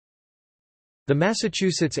The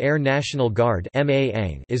Massachusetts Air National Guard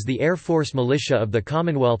is the Air Force militia of the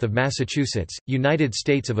Commonwealth of Massachusetts, United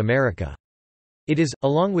States of America. It is,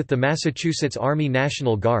 along with the Massachusetts Army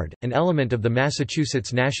National Guard, an element of the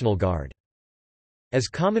Massachusetts National Guard. As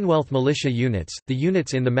Commonwealth militia units, the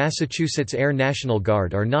units in the Massachusetts Air National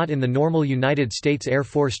Guard are not in the normal United States Air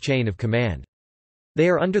Force chain of command. They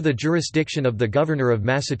are under the jurisdiction of the Governor of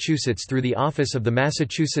Massachusetts through the Office of the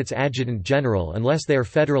Massachusetts Adjutant General unless they are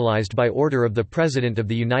federalized by order of the President of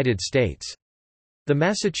the United States. The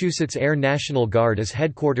Massachusetts Air National Guard is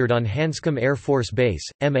headquartered on Hanscom Air Force Base,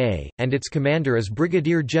 MA, and its commander is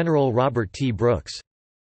Brigadier General Robert T. Brooks.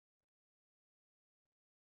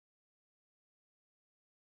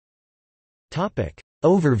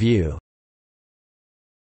 Overview.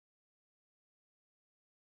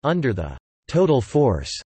 Under the total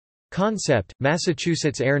force concept,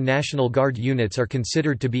 Massachusetts Air National Guard units are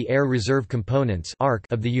considered to be Air Reserve Components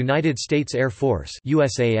of the United States Air Force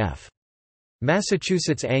 (USAF).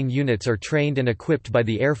 Massachusetts ANG units are trained and equipped by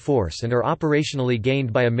the Air Force and are operationally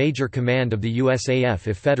gained by a major command of the USAF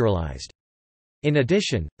if federalized. In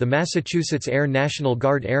addition, the Massachusetts Air National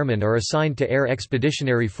Guard Airmen are assigned to Air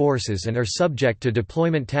Expeditionary Forces and are subject to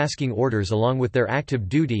deployment tasking orders along with their active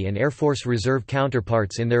duty and Air Force Reserve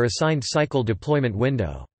counterparts in their assigned cycle deployment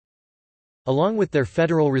window. Along with their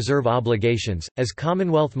Federal Reserve obligations, as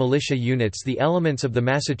Commonwealth militia units, the elements of the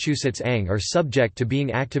Massachusetts ANG are subject to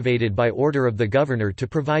being activated by order of the Governor to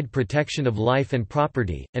provide protection of life and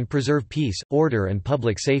property, and preserve peace, order and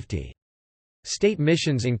public safety. State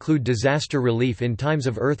missions include disaster relief in times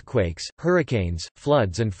of earthquakes, hurricanes,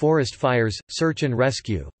 floods and forest fires, search and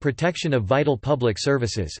rescue, protection of vital public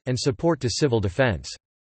services, and support to civil defense.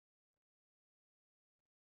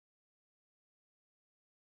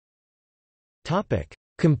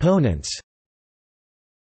 Components.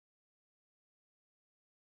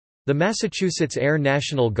 The Massachusetts Air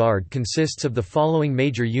National Guard consists of the following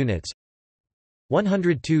major units: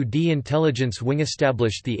 102d Intelligence Wing,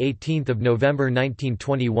 established 18 November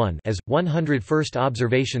 1921 as 101st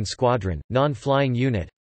Observation Squadron, non-flying unit.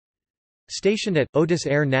 Stationed at Otis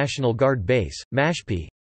Air National Guard Base, Mashpee.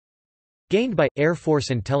 Gained by Air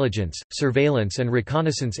Force Intelligence, Surveillance and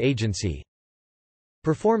Reconnaissance Agency.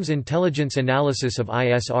 Performs intelligence analysis of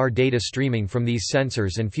ISR data streaming from these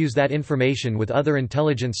sensors and fuse that information with other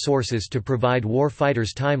intelligence sources to provide war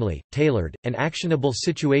fighters timely, tailored, and actionable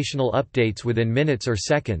situational updates within minutes or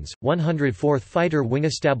seconds. 104th Fighter Wing,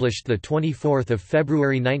 established 24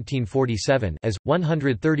 February 1947 as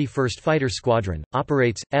 131st Fighter Squadron,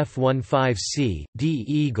 operates F-15C, D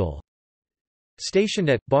Eagle. Stationed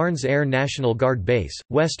at Barnes Air National Guard Base,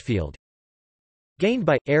 Westfield. Gained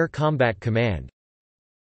by Air Combat Command.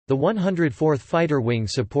 The 104th Fighter Wing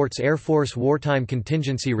supports Air Force wartime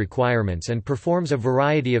contingency requirements and performs a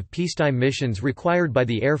variety of peacetime missions required by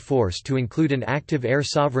the Air Force, to include an active air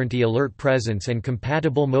sovereignty alert presence and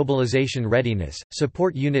compatible mobilization readiness,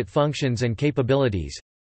 support unit functions and capabilities.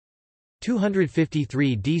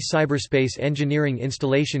 253d Cyberspace Engineering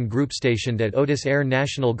Installation Group, stationed at Otis Air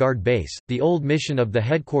National Guard Base, the old mission of the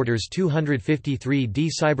headquarters 253d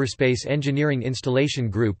Cyberspace Engineering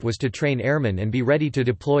Installation Group was to train airmen and be ready to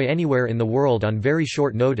deploy anywhere in the world on very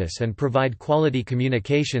short notice and provide quality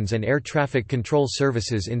communications and air traffic control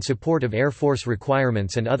services in support of Air Force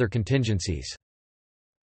requirements and other contingencies.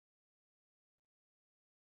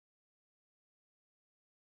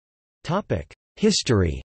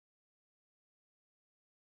 History.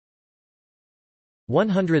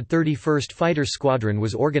 131st Fighter Squadron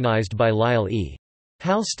was organized by Lyle E.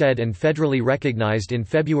 Halstead and federally recognized in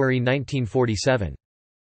February 1947.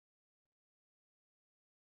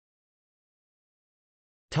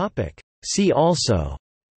 See also: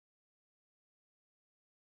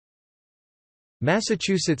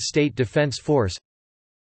 Massachusetts State Defense Force,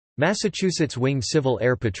 Massachusetts Wing Civil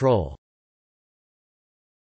Air Patrol.